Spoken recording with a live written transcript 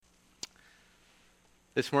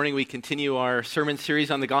This morning we continue our sermon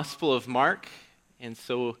series on the Gospel of Mark, and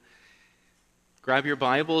so grab your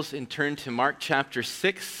Bibles and turn to Mark chapter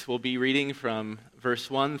 6. We'll be reading from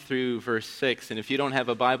verse 1 through verse 6, and if you don't have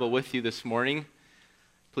a Bible with you this morning,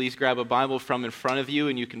 please grab a Bible from in front of you,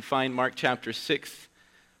 and you can find Mark chapter 6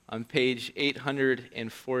 on page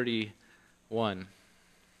 841.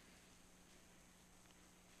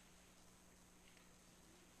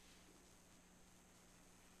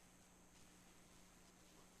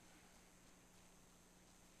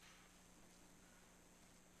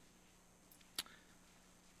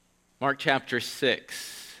 Mark chapter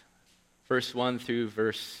 6, verse 1 through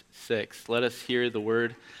verse 6. Let us hear the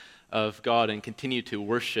word of God and continue to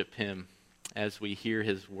worship him as we hear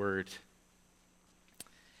his word.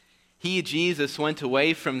 He, Jesus, went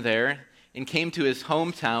away from there and came to his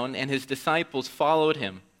hometown, and his disciples followed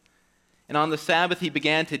him. And on the Sabbath he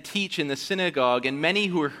began to teach in the synagogue, and many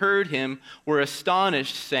who heard him were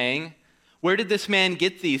astonished, saying, "Where did this man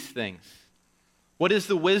get these things? What is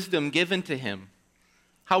the wisdom given to him?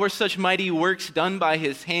 How are such mighty works done by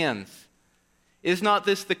his hands? Is not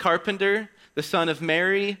this the carpenter, the son of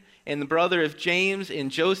Mary, and the brother of James, and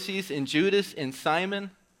Joses, and Judas, and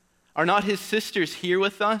Simon? Are not his sisters here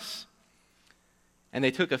with us?" And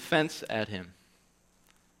they took offense at him.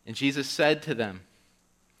 And Jesus said to them,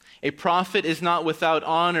 "A prophet is not without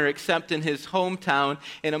honor except in his hometown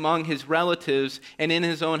and among his relatives and in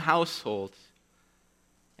his own household."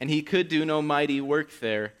 And he could do no mighty work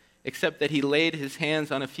there, except that he laid his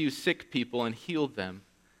hands on a few sick people and healed them.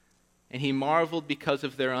 And he marveled because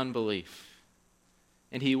of their unbelief.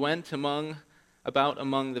 And he went about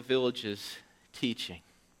among the villages teaching.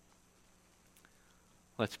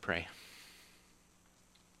 Let's pray.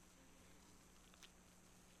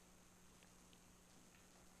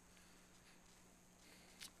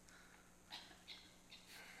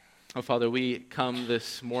 Oh, Father, we come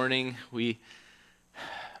this morning. We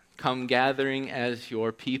come gathering as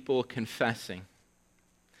your people, confessing.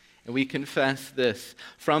 And we confess this: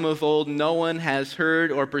 from of old no one has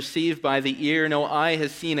heard or perceived by the ear, no eye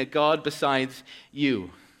has seen a God besides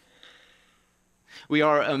you. We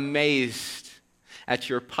are amazed at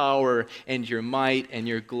your power and your might and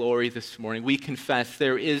your glory this morning. We confess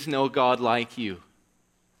there is no God like you.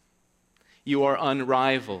 You are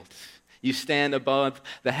unrivaled. You stand above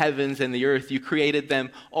the heavens and the earth. You created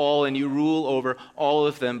them all, and you rule over all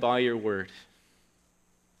of them by your word.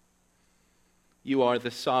 You are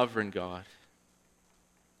the sovereign God.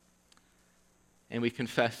 And we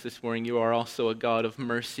confess this morning you are also a God of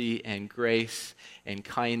mercy and grace and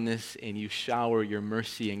kindness, and you shower your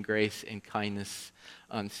mercy and grace and kindness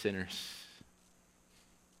on sinners.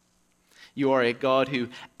 You are a God who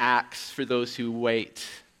acts for those who wait.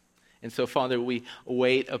 And so, Father, we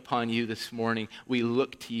wait upon you this morning. We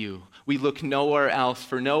look to you. We look nowhere else,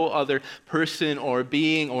 for no other person or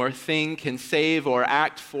being or thing can save or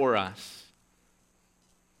act for us.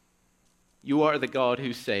 You are the God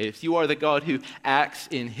who saves. You are the God who acts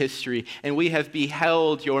in history. And we have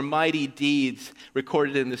beheld your mighty deeds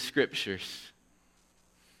recorded in the Scriptures.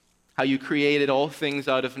 How you created all things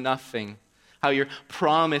out of nothing. How your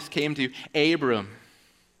promise came to Abram.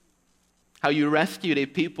 How you rescued a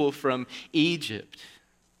people from Egypt.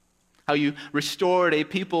 How you restored a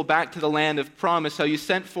people back to the land of promise. How you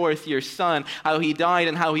sent forth your Son. How he died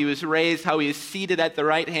and how he was raised. How he is seated at the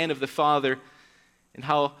right hand of the Father. And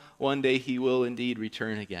how one day he will indeed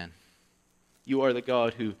return again. You are the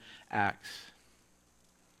God who acts.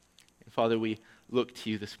 And Father, we look to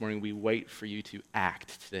you this morning. We wait for you to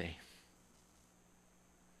act today.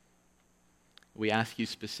 We ask you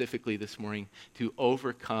specifically this morning to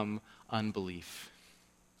overcome unbelief.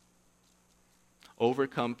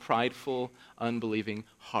 Overcome prideful, unbelieving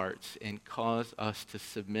hearts and cause us to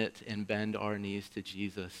submit and bend our knees to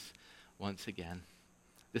Jesus once again.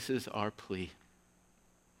 This is our plea.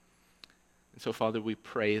 And so, Father, we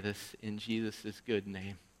pray this in Jesus' good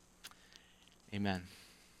name. Amen.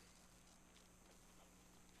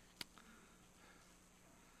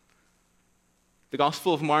 The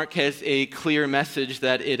Gospel of Mark has a clear message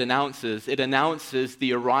that it announces. It announces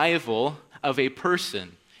the arrival of a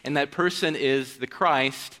person, and that person is the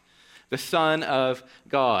Christ, the Son of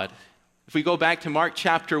God. If we go back to Mark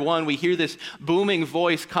chapter 1, we hear this booming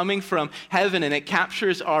voice coming from heaven, and it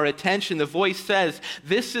captures our attention. The voice says,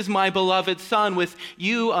 "This is my beloved Son, with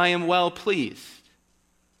you I am well pleased."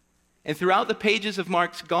 And throughout the pages of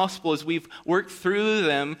Mark's gospel, as we've worked through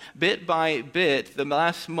them bit by bit the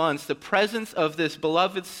last months, the presence of this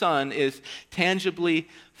beloved Son is tangibly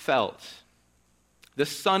felt. The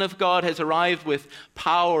Son of God has arrived with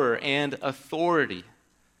power and authority.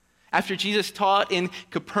 After Jesus taught in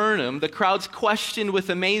Capernaum, the crowds questioned with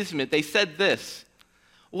amazement. They said this,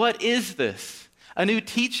 "What is this? A new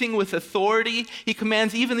teaching with authority? He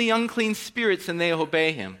commands even the unclean spirits and they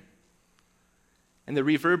obey him." And the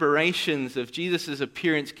reverberations of Jesus'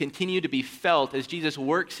 appearance continue to be felt as Jesus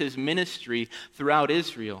works his ministry throughout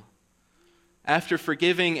Israel. After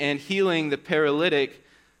forgiving and healing the paralytic,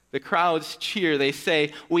 the crowds cheer. They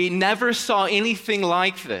say, "We never saw anything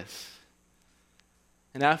like this."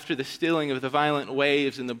 And after the stilling of the violent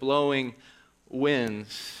waves and the blowing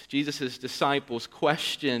winds, Jesus' disciples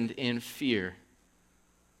questioned in fear,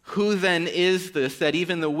 "Who then is this that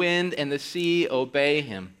even the wind and the sea obey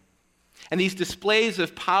him?" And these displays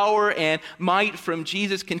of power and might from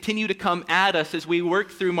Jesus continue to come at us as we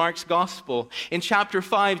work through Mark's gospel. In chapter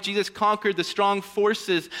 5, Jesus conquered the strong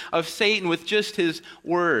forces of Satan with just his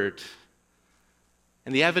word.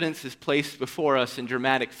 And the evidence is placed before us in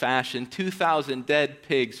dramatic fashion. 2,000 dead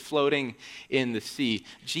pigs floating in the sea.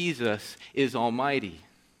 Jesus is almighty.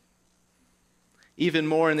 Even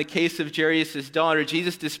more, in the case of Jairus' daughter,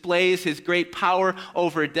 Jesus displays his great power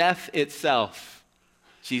over death itself.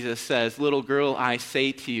 Jesus says, "Little girl, I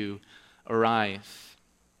say to you, arise."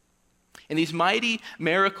 And these mighty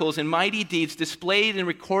miracles and mighty deeds displayed and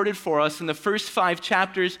recorded for us in the first 5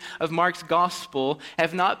 chapters of Mark's gospel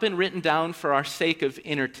have not been written down for our sake of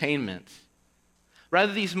entertainment.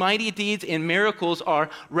 Rather, these mighty deeds and miracles are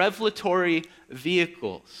revelatory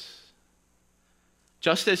vehicles.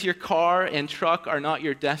 Just as your car and truck are not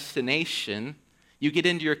your destination, you get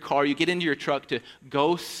into your car, you get into your truck to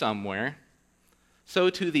go somewhere, so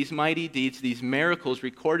too these mighty deeds, these miracles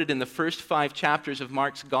recorded in the first 5 chapters of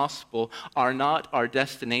Mark's gospel are not our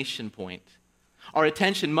destination point. Our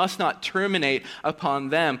attention must not terminate upon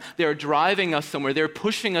them. They're driving us somewhere. They're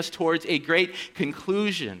pushing us towards a great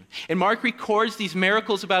conclusion. And Mark records these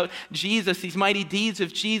miracles about Jesus, these mighty deeds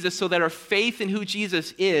of Jesus, so that our faith in who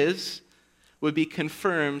Jesus is would be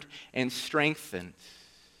confirmed and strengthened.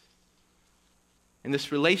 And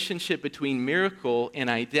this relationship between miracle and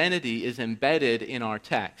identity is embedded in our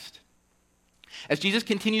text. As Jesus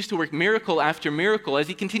continues to work miracle after miracle, as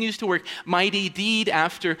he continues to work mighty deed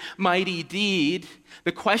after mighty deed,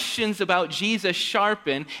 the questions about Jesus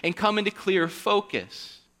sharpen and come into clear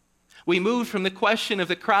focus. We move from the question of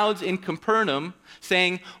the crowds in Capernaum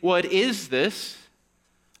saying, "What is this?"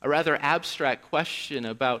 a rather abstract question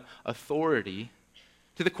about authority,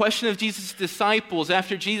 to the question of Jesus' disciples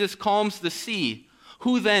after Jesus calms the sea.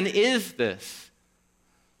 Who then is this?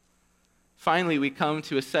 Finally, we come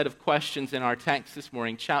to a set of questions in our text this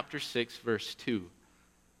morning, chapter 6, verse 2.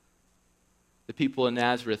 The people in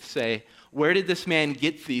Nazareth say, "Where did this man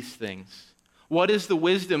get these things? What is the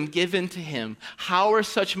wisdom given to him? How are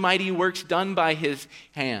such mighty works done by his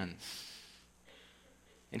hands?"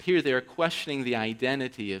 And here they are questioning the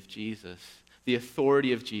identity of Jesus, the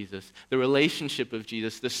authority of Jesus, the relationship of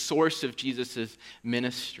Jesus, the source of Jesus'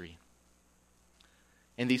 ministry.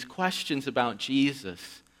 And these questions about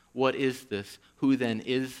Jesus, what is this? Who then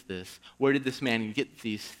is this? Where did this man get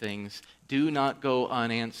these things? Do not go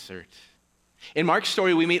unanswered. In Mark's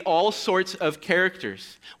story, we meet all sorts of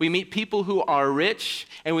characters. We meet people who are rich,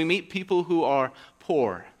 and we meet people who are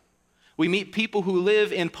poor. We meet people who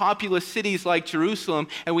live in populous cities like Jerusalem,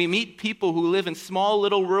 and we meet people who live in small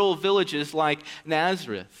little rural villages like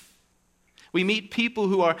Nazareth. We meet people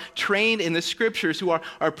who are trained in the scriptures, who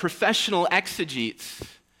are professional exegetes,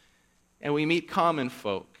 and we meet common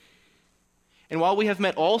folk. And while we have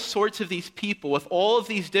met all sorts of these people with all of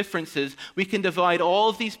these differences, we can divide all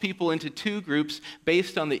of these people into 2 groups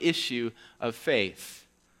based on the issue of faith: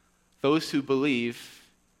 those who believe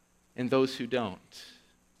and those who don't.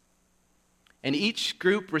 And each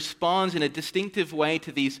group responds in a distinctive way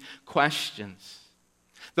to these questions.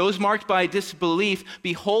 Those marked by disbelief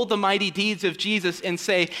behold the mighty deeds of Jesus and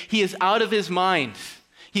say, "He is out of his mind.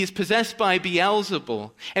 He is possessed by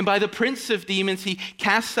Beelzebul, and by the prince of demons he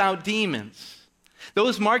casts out demons."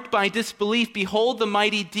 Those marked by disbelief behold the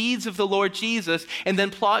mighty deeds of the Lord Jesus and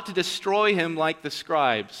then plot to destroy him like the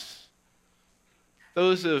scribes.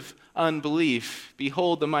 Those of unbelief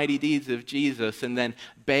behold the mighty deeds of Jesus and then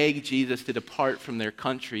beg Jesus to depart from their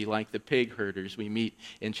country like the pig herders we meet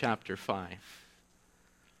in chapter 5.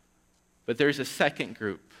 But there's a second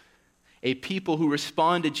group, a people who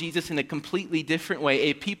respond to Jesus in a completely different way,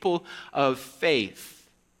 a people of faith.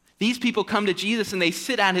 These people come to Jesus and they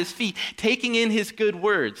sit at his feet, taking in his good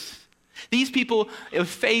words. These people of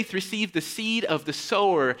faith receive the seed of the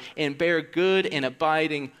sower and bear good and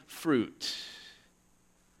abiding fruit.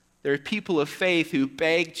 There are people of faith who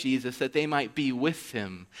beg Jesus that they might be with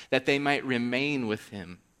him, that they might remain with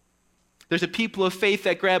him. There's a people of faith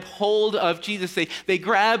that grab hold of Jesus. They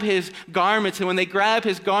grab his garments, and when they grab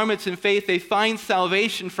his garments in faith, they find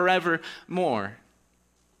salvation forevermore.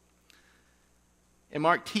 And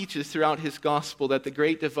Mark teaches throughout his gospel that the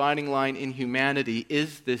great dividing line in humanity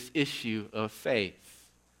is this issue of faith.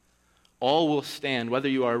 All will stand, whether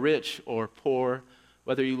you are rich or poor,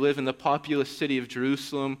 whether you live in the populous city of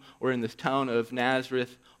Jerusalem or in the town of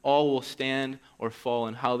Nazareth, all will stand or fall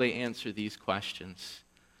in how they answer these questions.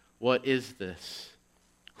 What is this?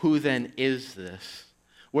 Who then is this?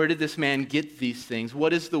 Where did this man get these things?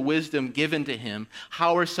 What is the wisdom given to him?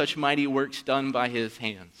 How are such mighty works done by his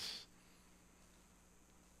hands?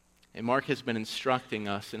 And Mark has been instructing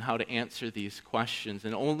us in how to answer these questions,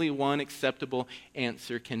 and only one acceptable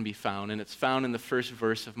answer can be found, and it's found in the first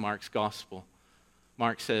verse of Mark's gospel.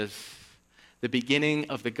 Mark says, "The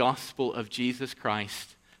beginning of the gospel of Jesus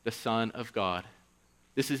Christ, the Son of God."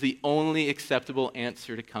 This is the only acceptable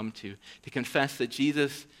answer to come to confess that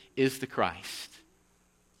Jesus is the Christ,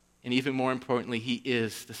 and even more importantly, he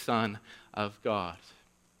is the Son of God.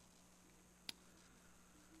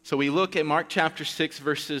 So we look at Mark chapter 6,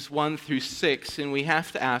 verses 1 through 6, and we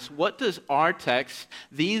have to ask, what does our text,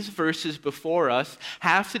 these verses before us,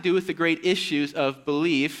 have to do with the great issues of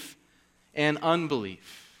belief and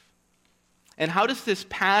unbelief? And how does this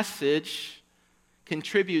passage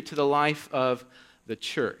contribute to the life of the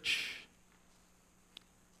church?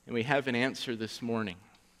 And we have an answer this morning.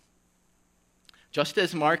 Just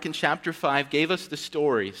as Mark in chapter 5 gave us the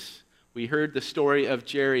stories, we heard the story of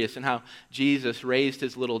Jairus and how Jesus raised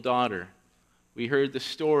his little daughter. We heard the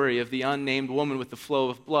story of the unnamed woman with the flow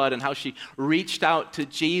of blood and how she reached out to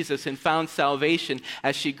Jesus and found salvation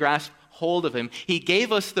as she grasped hold of him. He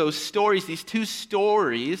gave us those stories, these two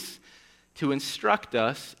stories, to instruct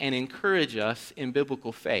us and encourage us in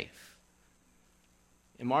biblical faith.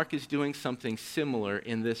 And Mark is doing something similar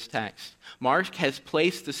in this text. Mark has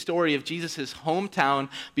placed the story of Jesus'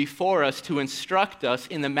 hometown before us to instruct us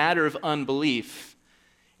in the matter of unbelief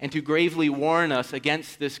and to gravely warn us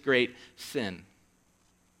against this great sin.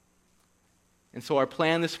 And so our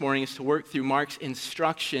plan this morning is to work through Mark's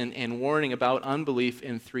instruction and warning about unbelief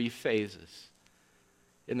in three phases.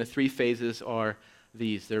 And the three phases are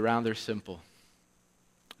these. They're rather simple.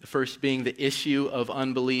 The first being the issue of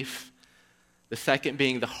unbelief. The second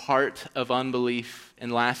being the heart of unbelief. And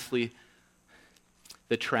lastly,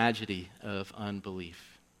 the tragedy of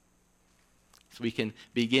unbelief. So we can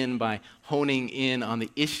begin by honing in on the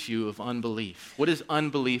issue of unbelief. What is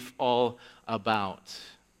unbelief all about?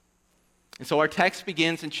 And so our text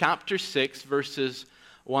begins in chapter 6, verses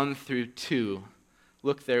 1 through 2.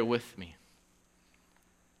 Look there with me.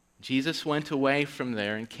 Jesus went away from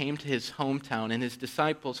there and came to his hometown, and his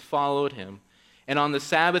disciples followed him. And on the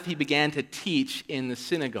Sabbath, he began to teach in the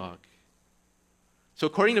synagogue. So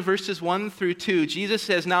according to verses 1 through 2, Jesus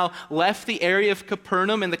has now left the area of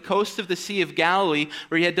Capernaum and the coast of the Sea of Galilee,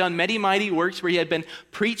 where he had done many mighty works, where he had been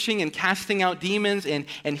preaching and casting out demons and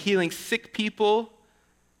healing sick people,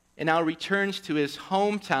 and now returns to his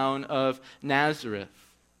hometown of Nazareth.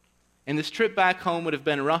 And this trip back home would have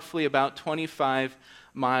been roughly about 25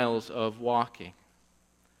 miles of walking.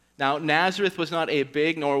 Now, Nazareth was not a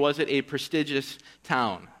big, nor was it a prestigious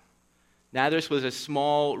town. Nazareth was a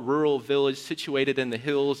small rural village situated in the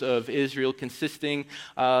hills of Israel, consisting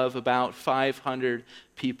of about 500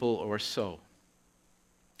 people or so.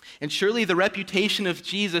 And surely the reputation of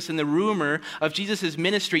Jesus and the rumor of Jesus'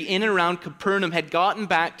 ministry in and around Capernaum had gotten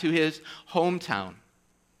back to his hometown.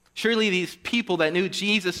 Surely these people that knew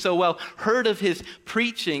Jesus so well heard of his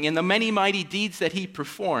preaching and the many mighty deeds that he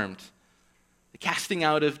performed. The casting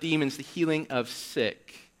out of demons, the healing of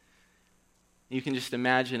sick. You can just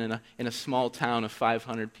imagine in a small town of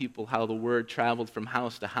 500 people how the word traveled from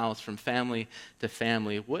house to house, from family to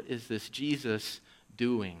family. What is this Jesus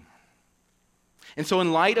doing? And so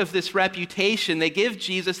in light of this reputation, they give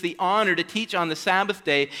Jesus the honor to teach on the Sabbath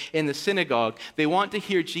day in the synagogue. They want to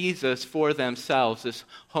hear Jesus for themselves, this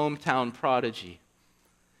hometown prodigy.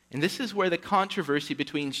 And this is where the controversy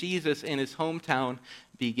between Jesus and his hometown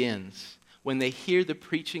begins, when they hear the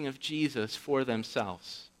preaching of Jesus for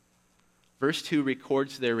themselves. Verse 2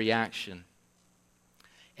 records their reaction.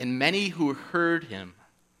 And many who heard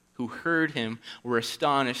him were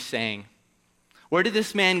astonished, saying, "Where did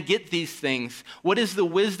this man get these things? What is the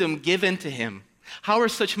wisdom given to him? How are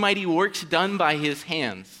such mighty works done by his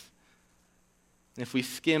hands?" And if we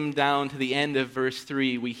skim down to the end of verse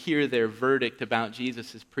 3, we hear their verdict about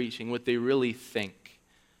Jesus' preaching, what they really think.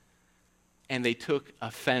 And they took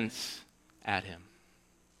offense at him.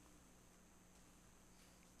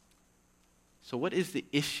 So what is the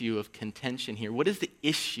issue of contention here? What is the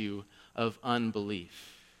issue of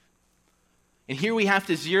unbelief? And here we have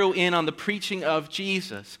to zero in on the preaching of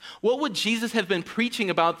Jesus. What would Jesus have been preaching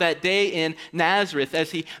about that day in Nazareth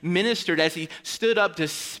as he ministered, as he stood up to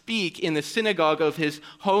speak in the synagogue of his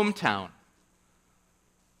hometown?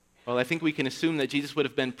 Well, I think we can assume that Jesus would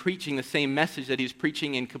have been preaching the same message that he was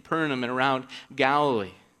preaching in Capernaum and around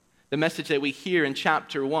Galilee. The message that we hear in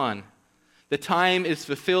chapter 1. The time is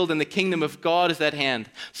fulfilled and the kingdom of God is at hand.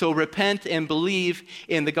 So repent and believe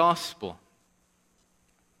in the gospel.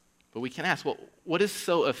 But we can ask, well, what is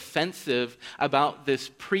so offensive about this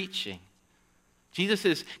preaching? Jesus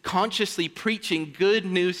is consciously preaching good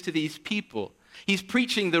news to these people. He's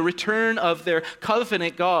preaching the return of their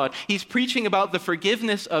covenant God. He's preaching about the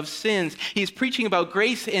forgiveness of sins. He's preaching about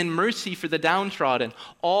grace and mercy for the downtrodden.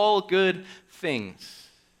 All good things.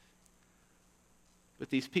 But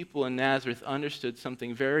these people in Nazareth understood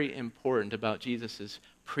something very important about Jesus'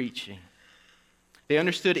 preaching. They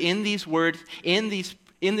understood in these words, in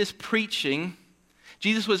this preaching,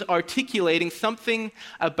 Jesus was articulating something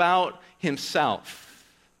about himself.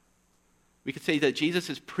 We could say that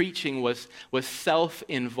Jesus' preaching was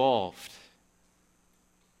self-involved.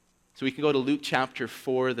 So we can go to Luke chapter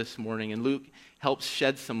 4 this morning, and Luke helps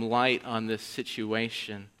shed some light on this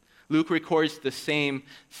situation. Luke records the same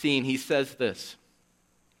scene. He says this,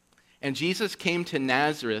 "And Jesus came to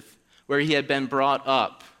Nazareth, where he had been brought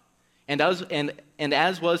up. And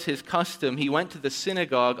as was his custom, he went to the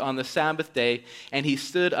synagogue on the Sabbath day, and he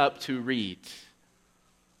stood up to read."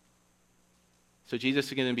 So Jesus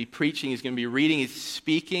is going to be preaching, he's going to be reading, he's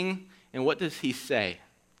speaking, and what does he say?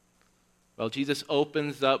 Well, Jesus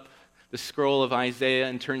opens up the scroll of Isaiah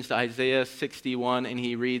and turns to Isaiah 61, and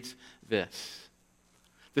he reads this.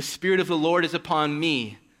 "The Spirit of the Lord is upon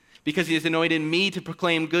me, because he has anointed me to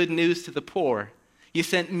proclaim good news to the poor. He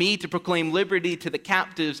sent me to proclaim liberty to the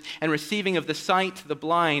captives and receiving of the sight to the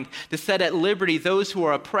blind, to set at liberty those who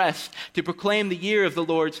are oppressed, to proclaim the year of the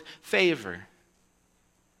Lord's favor."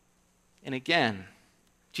 And again,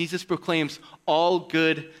 Jesus proclaims all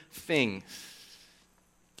good things.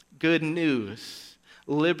 Good news,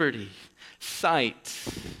 liberty, sight.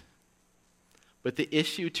 But the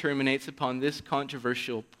issue terminates upon this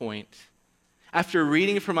controversial point. After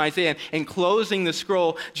reading from Isaiah and closing the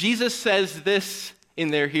scroll, Jesus says this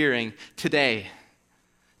in their hearing, today,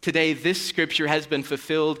 this scripture has been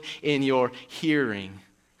fulfilled in your hearing.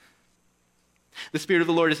 "The Spirit of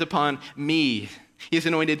the Lord is upon me. He has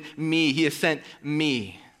anointed me. He has sent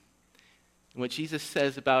me." And what Jesus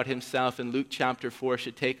says about himself in Luke chapter 4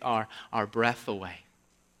 should take our breath away.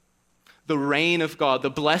 The reign of God,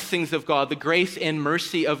 the blessings of God, the grace and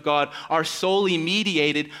mercy of God are solely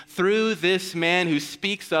mediated through this man who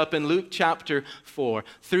speaks up in Luke chapter 4,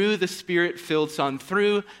 through the Spirit-filled Son,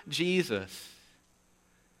 through Jesus.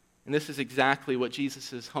 And this is exactly what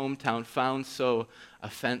Jesus' hometown found so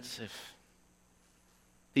offensive.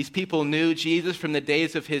 These people knew Jesus from the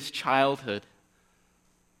days of his childhood.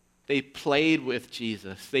 They played with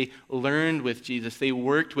Jesus. They learned with Jesus. They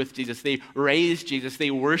worked with Jesus. They raised Jesus.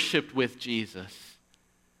 They worshiped with Jesus.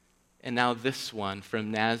 And now this one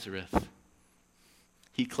from Nazareth,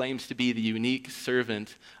 he claims to be the unique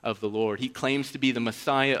servant of the Lord. He claims to be the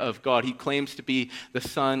Messiah of God. He claims to be the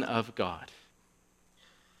Son of God.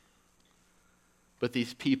 But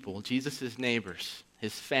these people, Jesus' neighbors,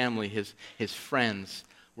 his family, his friends,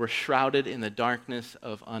 were shrouded in the darkness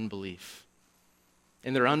of unbelief.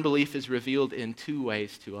 And their unbelief is revealed in two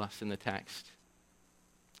ways to us in the text.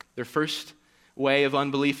 Their first way of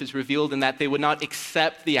unbelief is revealed in that they would not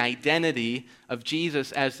accept the identity of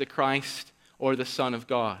Jesus as the Christ or the Son of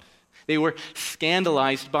God. They were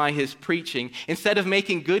scandalized by his preaching. Instead of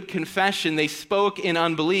making good confession, they spoke in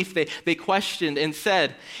unbelief. They questioned and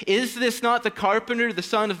said, "Is this not the carpenter, the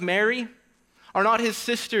son of Mary? Are not his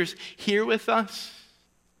sisters here with us?"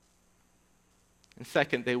 And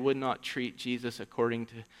second, they would not treat Jesus according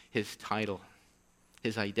to his title,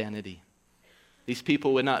 his identity. These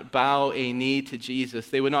people would not bow a knee to Jesus.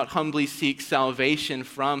 They would not humbly seek salvation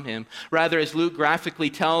from him. Rather, as Luke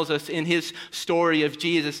graphically tells us in his story of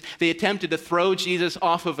Jesus, they attempted to throw Jesus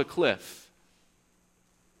off of a cliff.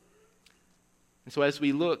 And so as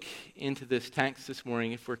we look into this text this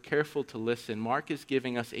morning, if we're careful to listen, Mark is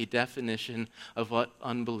giving us a definition of what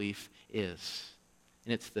unbelief is.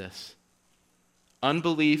 And it's this.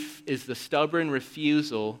 Unbelief is the stubborn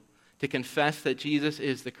refusal to confess that Jesus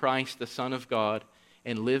is the Christ, the Son of God,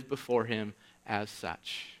 and live before him as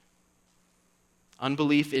such.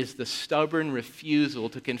 Unbelief is the stubborn refusal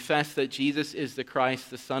to confess that Jesus is the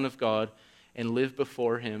Christ, the Son of God, and live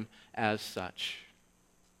before him as such.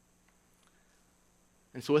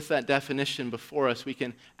 And so with that definition before us, we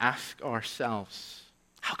can ask ourselves,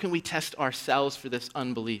 how can we test ourselves for this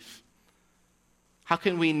unbelief? How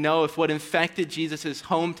can we know if what infected Jesus'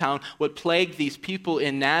 hometown, what plagued these people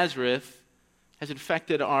in Nazareth, has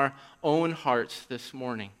infected our own hearts this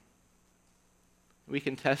morning? We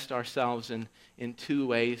can test ourselves in two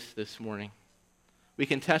ways this morning. We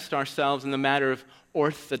can test ourselves in the matter of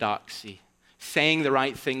orthodoxy, saying the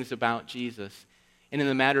right things about Jesus, and in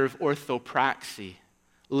the matter of orthopraxy,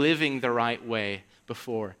 living the right way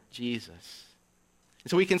before Jesus. And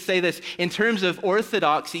so we can say this, in terms of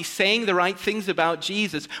orthodoxy, saying the right things about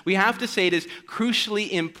Jesus, we have to say it is crucially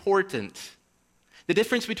important. The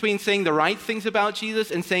difference between saying the right things about Jesus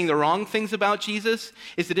and saying the wrong things about Jesus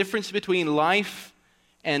is the difference between life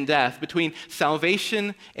and death, between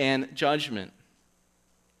salvation and judgment.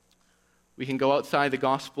 We can go outside the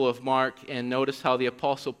Gospel of Mark and notice how the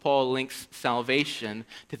Apostle Paul links salvation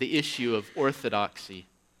to the issue of orthodoxy.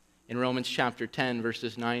 In Romans chapter 10,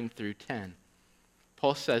 verses 9 through 10.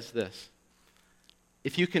 Paul says this,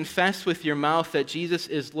 "If you confess with your mouth that Jesus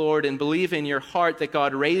is Lord and believe in your heart that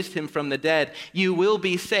God raised him from the dead, you will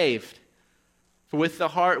be saved. For with the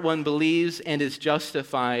heart one believes and is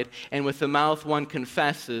justified, and with the mouth one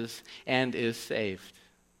confesses and is saved."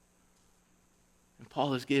 And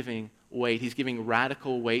Paul is giving weight. He's giving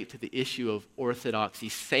radical weight to the issue of orthodoxy,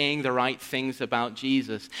 saying the right things about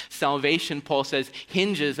Jesus. Salvation, Paul says,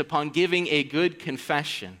 hinges upon giving a good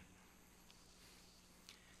confession.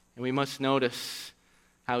 And we must notice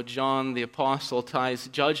how John the Apostle ties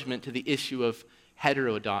judgment to the issue of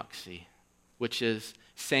heterodoxy, which is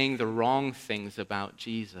saying the wrong things about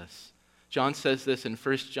Jesus. John says this in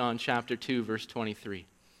 1 John chapter 2, verse 23.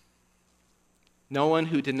 "No one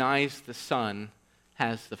who denies the Son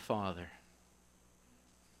has the Father."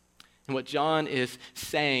 And what John is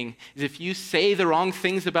saying is if you say the wrong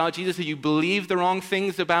things about Jesus, if you believe the wrong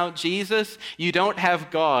things about Jesus, you don't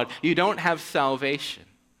have God, you don't have salvation.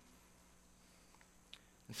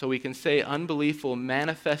 And so we can say unbelief will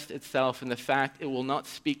manifest itself in the fact it will not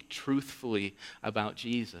speak truthfully about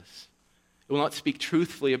Jesus. It will not speak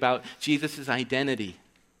truthfully about Jesus' identity,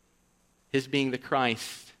 his being the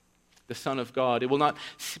Christ, the Son of God. It will not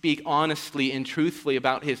speak honestly and truthfully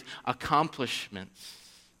about his accomplishments.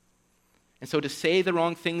 And so to say the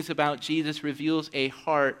wrong things about Jesus reveals a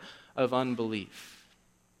heart of unbelief.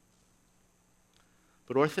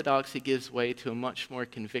 But orthodoxy gives way to a much more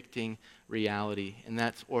convicting reality, and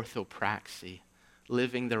that's orthopraxy,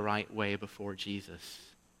 living the right way before Jesus.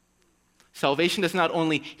 Salvation does not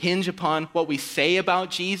only hinge upon what we say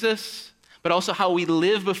about Jesus, but also how we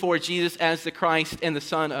live before Jesus as the Christ and the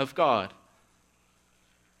Son of God.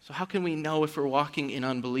 So how can we know if we're walking in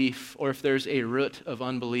unbelief or if there's a root of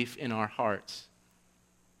unbelief in our hearts?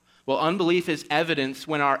 Well, unbelief is evidence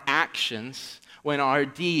when our actions, when our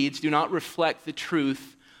deeds do not reflect the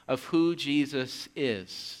truth of who Jesus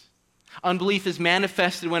is. Unbelief is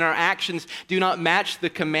manifested when our actions do not match the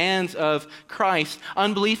commands of Christ.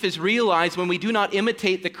 Unbelief is realized when we do not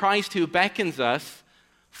imitate the Christ who beckons us,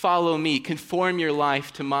 "Follow me, conform your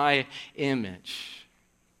life to my image."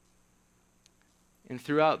 And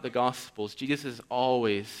throughout the Gospels, Jesus is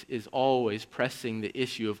always pressing the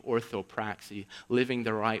issue of orthopraxy, living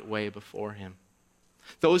the right way before him.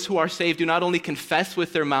 Those who are saved do not only confess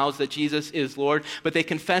with their mouths that Jesus is Lord, but they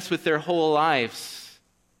confess with their whole lives,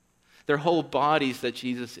 their whole bodies that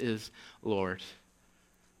Jesus is Lord.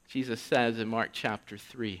 Jesus says in Mark chapter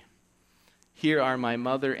 3, "Here are my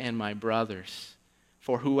mother and my brothers,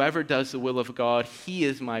 for whoever does the will of God, he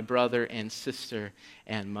is my brother and sister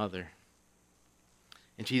and mother."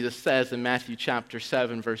 And Jesus says in Matthew chapter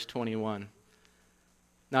 7, verse 21,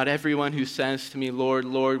 "Not everyone who says to me, 'Lord,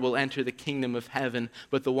 Lord,' will enter the kingdom of heaven,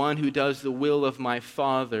 but the one who does the will of my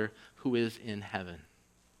Father who is in heaven."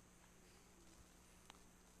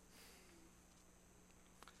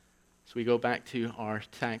 So we go back to our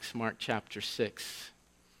text, Mark chapter 6.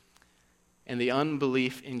 And the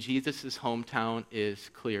unbelief in Jesus' hometown is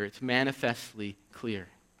clear. It's manifestly clear.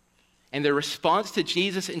 And their response to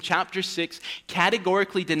Jesus in chapter 6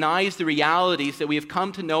 categorically denies the realities that we have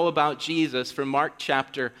come to know about Jesus from Mark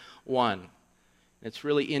chapter 1. And it's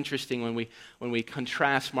really interesting when we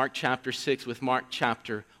contrast Mark chapter 6 with Mark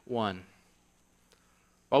chapter 1.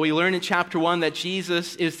 While we learn in chapter 1 that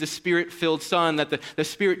Jesus is the Spirit-filled Son, that the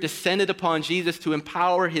Spirit descended upon Jesus to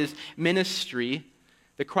empower his ministry,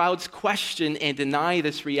 the crowds question and deny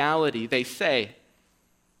this reality. They say,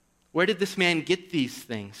 "Where did this man get these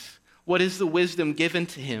things? What is the wisdom given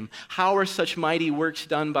to him? How are such mighty works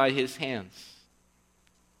done by his hands?"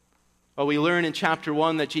 Well, we learn in chapter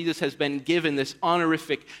 1 that Jesus has been given this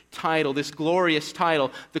honorific title, this glorious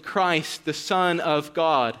title, the Christ, the Son of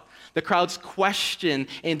God. The crowds question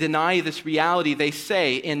and deny this reality. They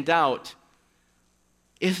say, in doubt,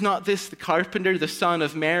 Is not this the carpenter, the son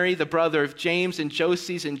of Mary, the brother of James and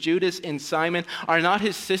Joses and Judas and Simon? Are not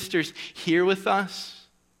his sisters here with us?"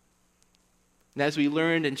 And as we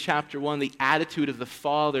learned in chapter 1, the attitude of the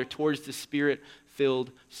Father towards the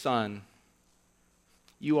Spirit-filled Son.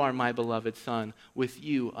 "You are my beloved Son. With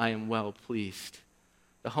you I am well pleased."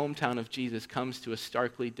 The hometown of Jesus comes to a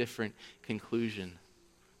starkly different conclusion.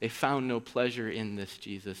 They found no pleasure in this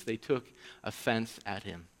Jesus. They took offense at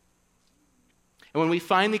him. And when we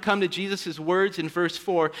finally come to Jesus' words in verse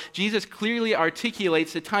 4, Jesus clearly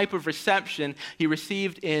articulates the type of reception he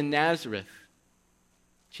received in Nazareth.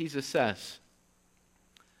 Jesus says,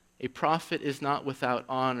 "A prophet is not without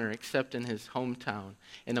honor except in his hometown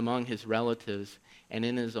and among his relatives and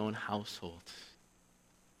in his own household."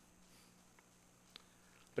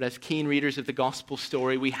 But as keen readers of the gospel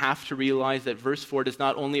story, we have to realize that verse 4 does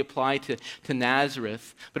not only apply to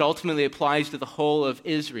Nazareth, but ultimately applies to the whole of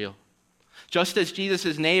Israel. Just as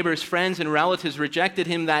Jesus' neighbors, friends, and relatives rejected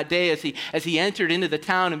him that day as he entered into the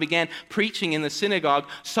town and began preaching in the synagogue,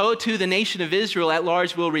 so too the nation of Israel at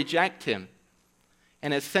large will reject him.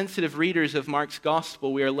 And as sensitive readers of Mark's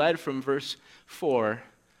gospel, we are led from verse 4,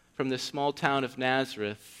 from the small town of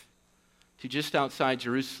Nazareth to just outside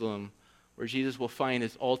Jerusalem, where Jesus will find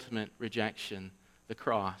his ultimate rejection, the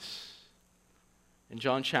cross. And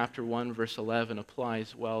John chapter 1, verse 11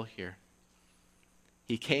 applies well here.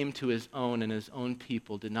 "He came to his own, and his own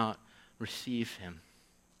people did not receive him."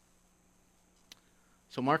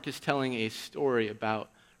 So Mark is telling a story about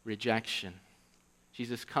rejection.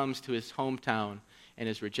 Jesus comes to his hometown and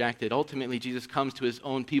is rejected. Ultimately, Jesus comes to his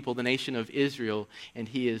own people, the nation of Israel, and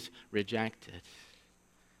he is rejected.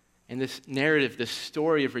 And this narrative, this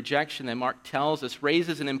story of rejection that Mark tells us,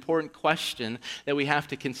 raises an important question that we have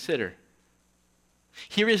to consider.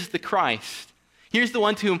 Here is the Christ. Here's the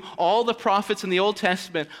one to whom all the prophets in the Old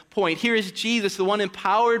Testament point. Here is Jesus, the one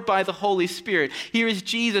empowered by the Holy Spirit. Here is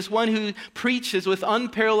Jesus, one who preaches with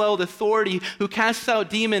unparalleled authority, who casts out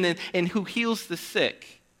demons and who heals the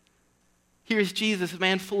sick. Here is Jesus, a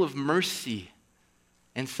man full of mercy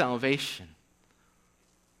and salvation.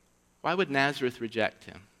 Why would Nazareth reject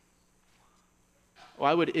him?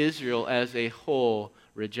 Why would Israel as a whole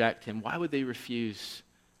reject him? Why would they refuse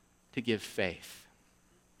to give faith?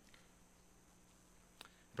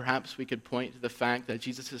 Perhaps we could point to the fact that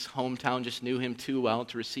Jesus' hometown just knew him too well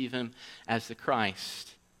to receive him as the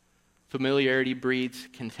Christ. Familiarity breeds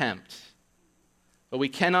contempt. But we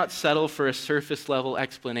cannot settle for a surface-level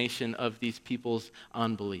explanation of these people's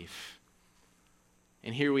unbelief.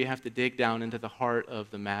 And here we have to dig down into the heart of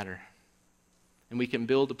the matter. And we can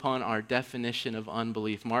build upon our definition of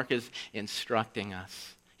unbelief. Mark is instructing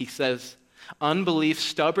us. He says, "Unbelief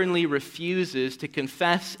stubbornly refuses to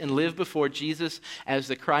confess and live before Jesus as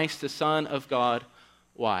the Christ, the Son of God."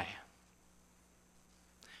 Why?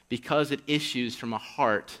 Because it issues from a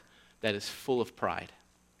heart that is full of pride.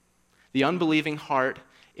 The unbelieving heart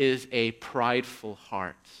is a prideful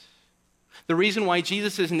heart. The reason why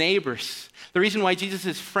Jesus' neighbors, the reason why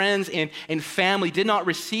Jesus' friends and family did not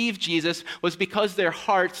receive Jesus was because their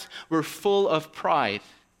hearts were full of pride.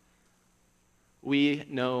 We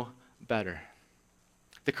know better.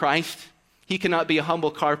 The Christ, he cannot be a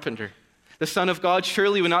humble carpenter. The Son of God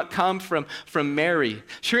surely would not come from Mary.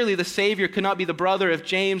 Surely the Savior could not be the brother of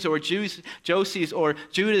James or Joses or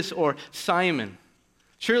Judas or Simon.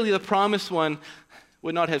 Surely the promised one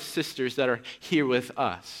would not have sisters that are here with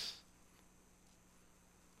us.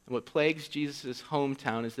 And what plagues Jesus'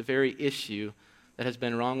 hometown is the very issue that has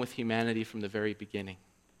been wrong with humanity from the very beginning.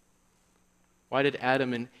 Why did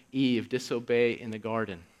Adam and Eve disobey in the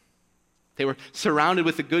garden? They were surrounded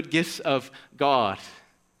with the good gifts of God.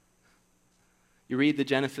 You read the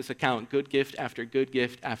Genesis account, good gift after good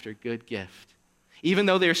gift after good gift. Even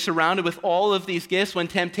though they're surrounded with all of these gifts, when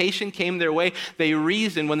temptation came their way, they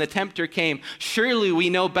reasoned when the tempter came, surely we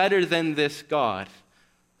know better than this God.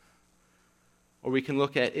 Or we can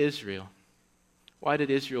look at Israel. Why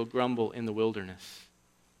did Israel grumble in the wilderness?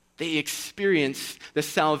 They experienced the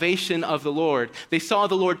salvation of the Lord. They saw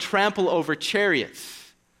the Lord trample over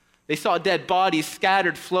chariots. They saw dead bodies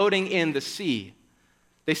scattered, floating in the sea.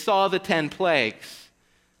 They saw the 10 plagues.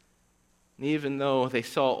 And even though they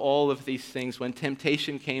saw all of these things, when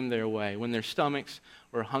temptation came their way, when their stomachs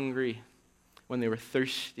were hungry, when they were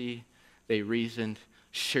thirsty, they reasoned,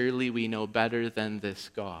 surely we know better than this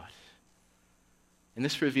God. And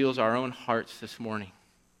this reveals our own hearts this morning.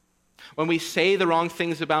 When we say the wrong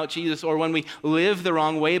things about Jesus or when we live the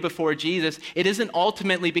wrong way before Jesus, it isn't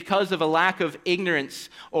ultimately because of a lack of ignorance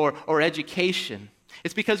or education.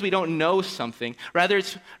 It's because we don't know something.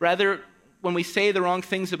 Rather, when we say the wrong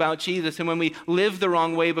things about Jesus and when we live the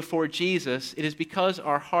wrong way before Jesus, it is because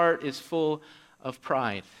our heart is full of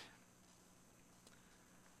pride.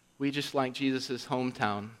 We, just like Jesus'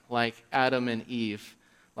 hometown, like Adam and Eve,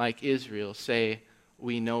 like Israel, say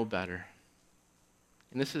we know better.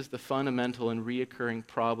 And this is the fundamental and reoccurring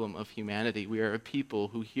problem of humanity. We are a people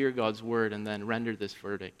who hear God's word and then render this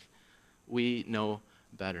verdict. We know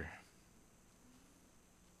better.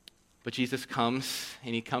 But Jesus comes,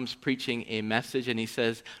 and he comes preaching a message, and he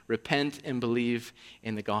says, repent and believe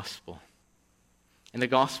in the gospel. And the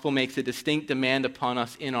gospel makes a distinct demand upon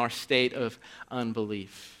us in our state of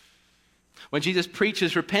unbelief. When Jesus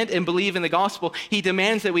preaches, repent and believe in the gospel, he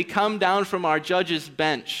demands that we come down from our judge's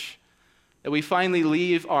bench, that we finally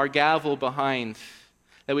leave our gavel behind,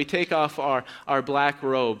 that we take off our black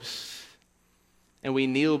robes, and we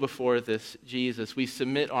kneel before this Jesus. We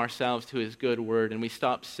submit ourselves to his good word, and we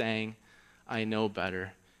stop saying, I know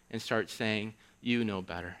better, and start saying, you know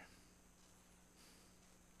better.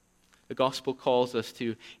 The gospel calls us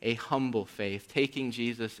to a humble faith, taking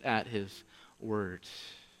Jesus at his word.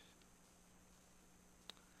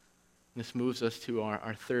 This moves us to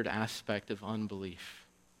our third aspect of unbelief.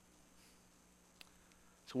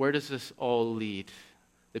 So where does this all lead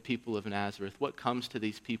the people of Nazareth? What comes to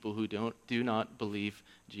these people who do not believe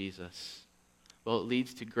Jesus? Well, it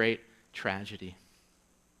leads to great tragedy.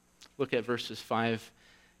 Look at verses 5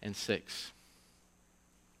 and 6.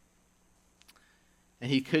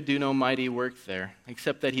 And he could do no mighty work there,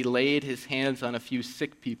 except that he laid his hands on a few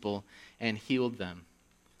sick people and healed them.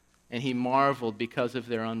 And he marveled because of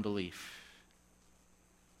their unbelief.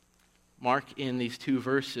 Mark, in these two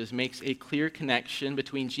verses, makes a clear connection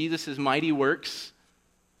between Jesus' mighty works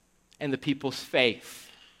and the people's faith.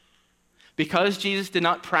 Because these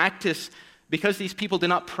people did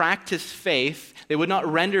not practice faith, they would not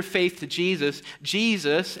render faith to Jesus,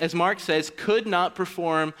 Jesus, as Mark says, could not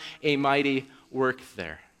perform a mighty work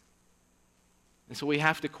there. And so we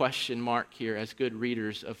have to question Mark here as good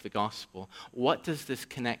readers of the gospel. What does this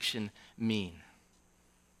connection mean?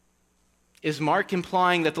 Is Mark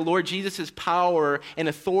implying that the Lord Jesus' power and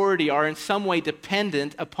authority are in some way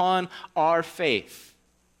dependent upon our faith?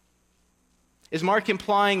 Is Mark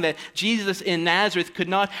implying that Jesus in Nazareth could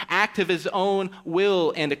not act of his own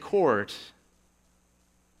will and accord?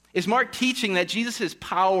 Is Mark teaching that Jesus'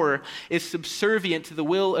 power is subservient to the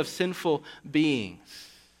will of sinful beings?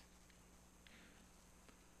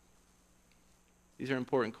 These are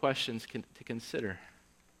important questions to consider.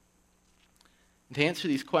 And to answer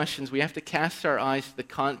these questions, we have to cast our eyes to the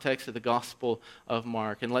context of the Gospel of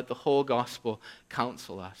Mark and let the whole Gospel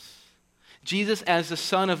counsel us. Jesus, as the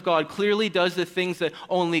Son of God, clearly does the things that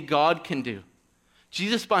only God can do.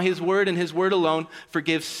 Jesus, by his word and his word alone,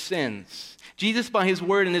 forgives sins. Jesus, by his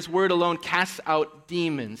word and his word alone, casts out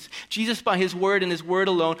demons. Jesus, by his word and his word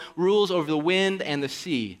alone, rules over the wind and the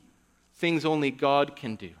sea, things only God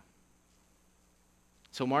can do.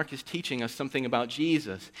 So Mark is teaching us something about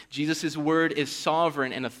Jesus. Jesus' word is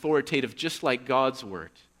sovereign and authoritative, just like God's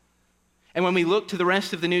word. And when we look to the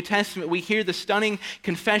rest of the New Testament, we hear the stunning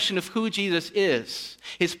confession of who Jesus is,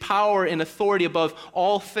 his power and authority above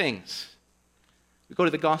all things. We go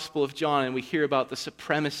to the Gospel of John and we hear about the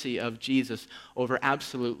supremacy of Jesus over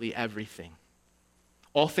absolutely everything.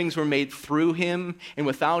 All things were made through him, and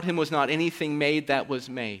without him was not anything made that was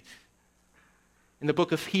made. And the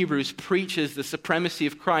book of Hebrews preaches the supremacy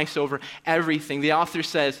of Christ over everything. The author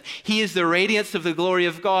says, he is the radiance of the glory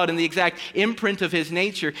of God and the exact imprint of his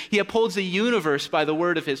nature. He upholds the universe by the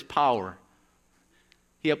word of his power.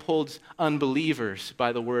 He upholds unbelievers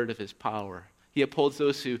by the word of his power. He upholds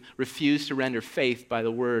those who refuse to render faith by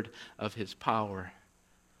the word of his power.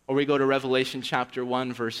 Or we go to Revelation chapter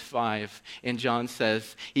 1, verse 5, and John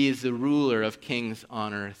says, he is the ruler of kings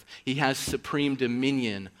on earth. He has supreme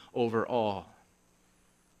dominion over all.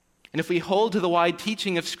 And if we hold to the wide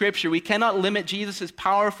teaching of Scripture, we cannot limit Jesus'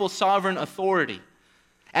 powerful sovereign authority.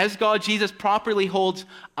 As God, Jesus properly holds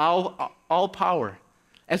all power.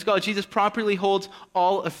 As God, Jesus properly holds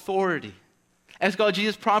all authority. As God,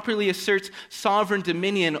 Jesus properly asserts sovereign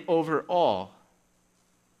dominion over all.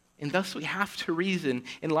 And thus we have to reason,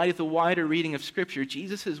 in light of the wider reading of Scripture,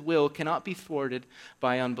 Jesus' will cannot be thwarted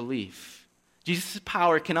by unbelief. Jesus'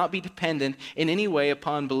 power cannot be dependent in any way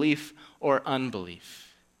upon belief or unbelief.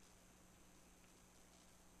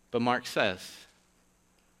 But Mark says,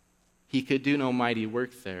 he could do no mighty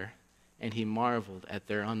work there, and he marveled at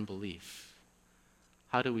their unbelief.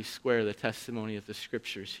 How do we square the testimony of the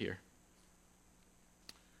Scriptures here?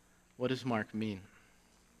 What does Mark mean?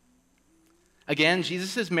 Again,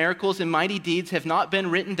 Jesus' miracles and mighty deeds have not been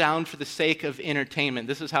written down for the sake of entertainment.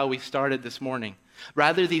 This is how we started this morning.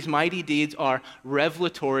 Rather, these mighty deeds are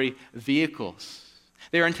revelatory vehicles.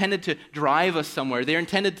 They are intended to drive us somewhere. They are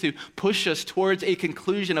intended to push us towards a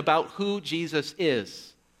conclusion about who Jesus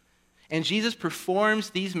is. And Jesus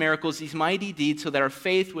performs these miracles, these mighty deeds, so that our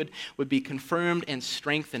faith would be confirmed and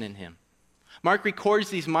strengthened in him. Mark records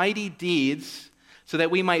these mighty deeds so that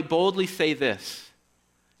we might boldly say this: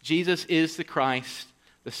 Jesus is the Christ,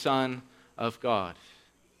 the Son of God.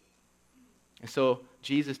 And so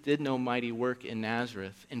Jesus did no mighty work in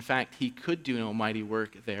Nazareth. In fact, he could do no mighty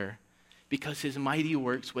work there because his mighty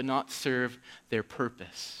works would not serve their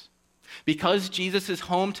purpose. Because Jesus'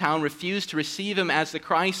 hometown refused to receive him as the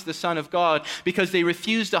Christ, the Son of God, because they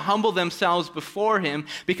refused to humble themselves before him,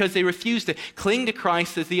 because they refused to cling to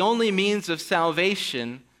Christ as the only means of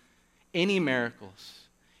salvation, any miracles,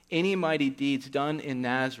 any mighty deeds done in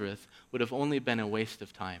Nazareth would have only been a waste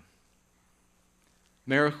of time.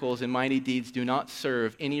 Miracles and mighty deeds do not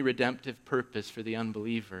serve any redemptive purpose for the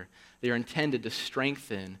unbeliever. They are intended to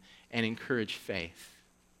strengthen and encourage faith.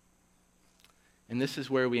 And this is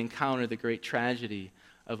where we encounter the great tragedy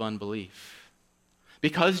of unbelief.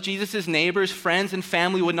 Because Jesus' neighbors, friends, and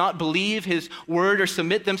family would not believe his word or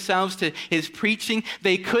submit themselves to his preaching,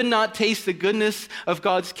 they could not taste the goodness of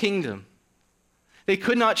God's kingdom. They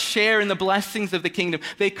could not share in the blessings of the kingdom.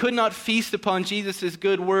 They could not feast upon Jesus'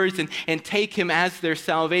 good words and take him as their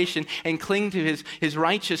salvation and cling to his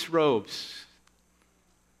righteous robes.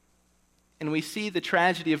 And we see the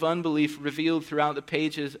tragedy of unbelief revealed throughout the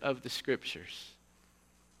pages of the Scriptures.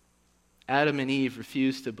 Adam and Eve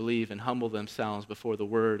refused to believe and humble themselves before the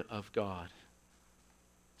word of God.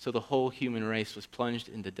 So the whole human race was plunged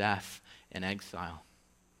into death and exile.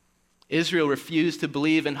 Israel refused to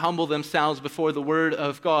believe and humble themselves before the word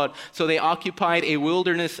of God, so they occupied a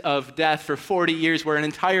wilderness of death for 40 years where an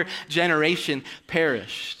entire generation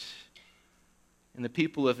perished. And the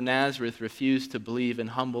people of Nazareth refused to believe and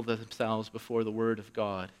humble themselves before the word of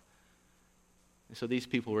God. And so these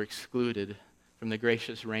people were excluded from the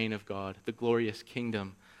gracious reign of God, the glorious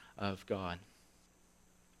kingdom of God.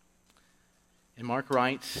 And Mark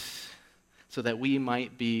writes, so that we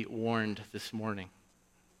might be warned this morning.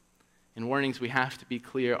 And warnings, we have to be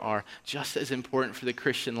clear, are just as important for the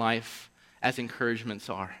Christian life as encouragements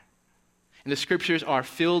are. And the Scriptures are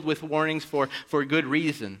filled with warnings for good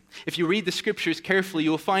reason. If you read the Scriptures carefully,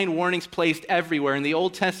 you will find warnings placed everywhere, in the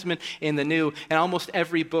Old Testament, in the New, and almost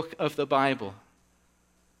every book of the Bible.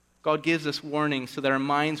 God gives us warnings so that our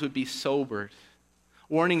minds would be sobered.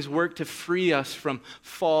 Warnings work to free us from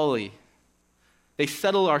folly. They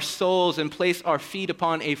settle our souls and place our feet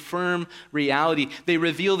upon a firm reality. They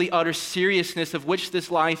reveal the utter seriousness of which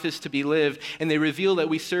this life is to be lived, and they reveal that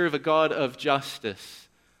we serve a God of justice,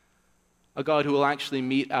 a God who will actually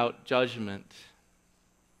mete out judgment.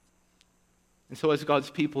 And so as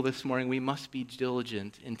God's people this morning, we must be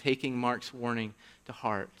diligent in taking Mark's warning to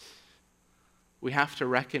heart. We have to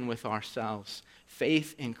reckon with ourselves.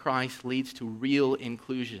 Faith in Christ leads to real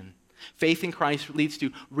inclusion. Faith in Christ leads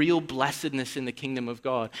to real blessedness in the kingdom of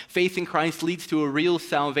God. Faith in Christ leads to a real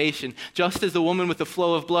salvation. Just as the woman with the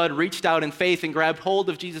flow of blood reached out in faith and grabbed hold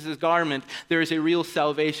of Jesus' garment, there is a real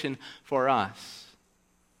salvation for us.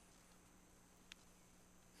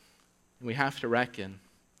 And we have to reckon.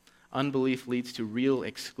 Unbelief leads to real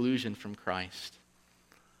exclusion from Christ.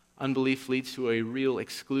 Unbelief leads to a real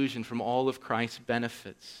exclusion from all of Christ's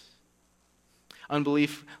benefits.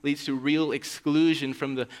 Unbelief leads to real exclusion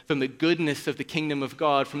from the goodness of the kingdom of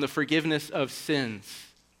God, from the forgiveness of sins.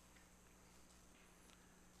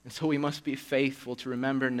 And so we must be faithful to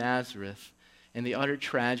remember Nazareth and the utter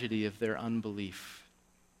tragedy of their unbelief.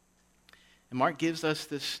 And Mark gives us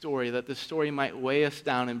this story, that the story might weigh us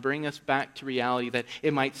down and bring us back to reality, that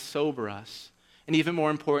it might sober us. And even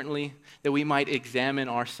more importantly, that we might examine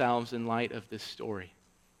ourselves in light of this story.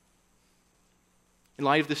 In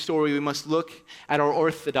light of the story, we must look at our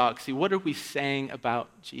orthodoxy. What are we saying about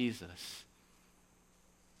Jesus?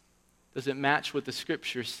 Does it match what the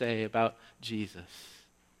Scriptures say about Jesus?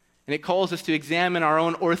 And it calls us to examine our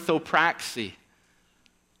own orthopraxy.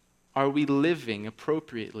 Are we living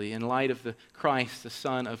appropriately in light of the Christ, the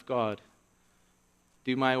Son of God?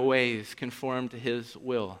 Do my ways conform to his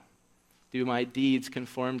will? Do my deeds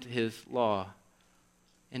conform to his law?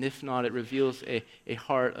 And if not, it reveals a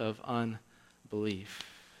heart of unbelief.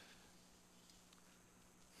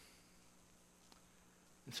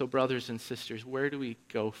 And so, brothers and sisters, where do we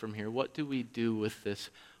go from here? What do we do with this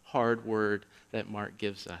hard word that Mark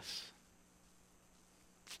gives us?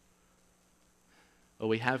 Well,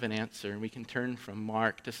 we have an answer, and we can turn from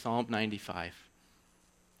Mark to Psalm 95.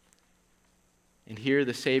 And here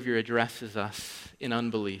the Savior addresses us in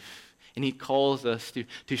unbelief. And he calls us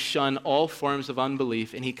to shun all forms of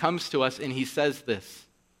unbelief. And he comes to us and he says this,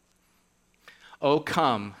 "Oh,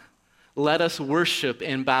 come, let us worship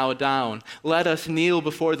and bow down. Let us kneel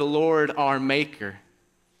before the Lord our Maker.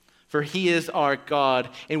 For he is our God,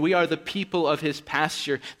 and we are the people of his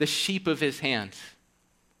pasture, the sheep of his hand."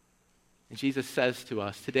 And Jesus says to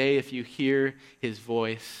us, today, if you hear his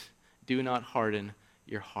voice, do not harden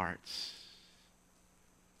your hearts.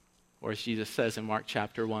 Or as Jesus says in Mark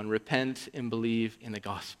chapter 1, repent and believe in the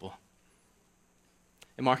gospel.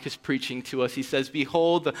 And Mark is preaching to us. He says,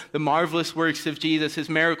 behold the marvelous works of Jesus, his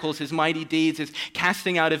miracles, his mighty deeds, his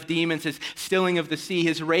casting out of demons, his stilling of the sea,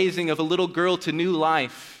 his raising of a little girl to new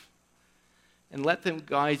life. And let them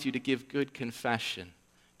guide you to give good confession,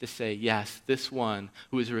 to say, yes, this one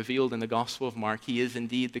who is revealed in the Gospel of Mark, he is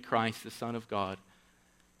indeed the Christ, the Son of God.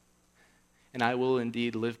 And I will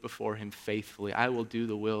indeed live before him faithfully. I will do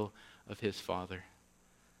the will of his Father.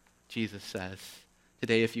 Jesus says,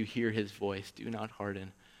 today if you hear his voice, do not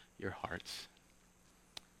harden your hearts.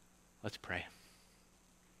 Let's pray.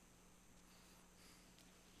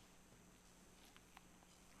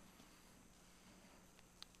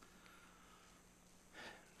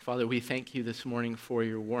 Father, we thank you this morning for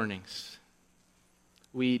your warnings.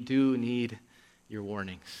 We do need your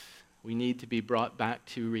warnings. We need to be brought back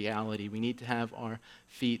to reality. We need to have our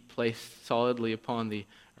feet placed solidly upon the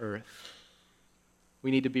earth. We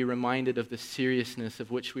need to be reminded of the seriousness of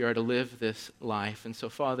which we are to live this life. And so,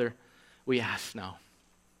 Father, we ask now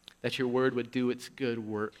that your word would do its good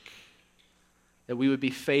work, that we would be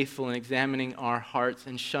faithful in examining our hearts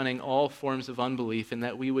and shunning all forms of unbelief, and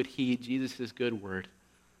that we would heed Jesus' good word,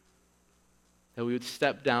 that we would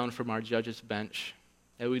step down from our judge's bench,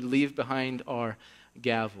 that we'd leave behind our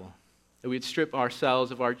gavel, that we'd strip ourselves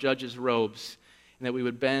of our judge's robes, and that we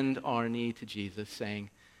would bend our knee to Jesus, saying,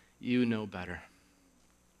 you know better.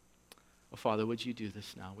 Oh, Father, would you do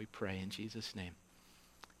this now? We pray in Jesus' name.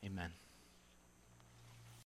 Amen.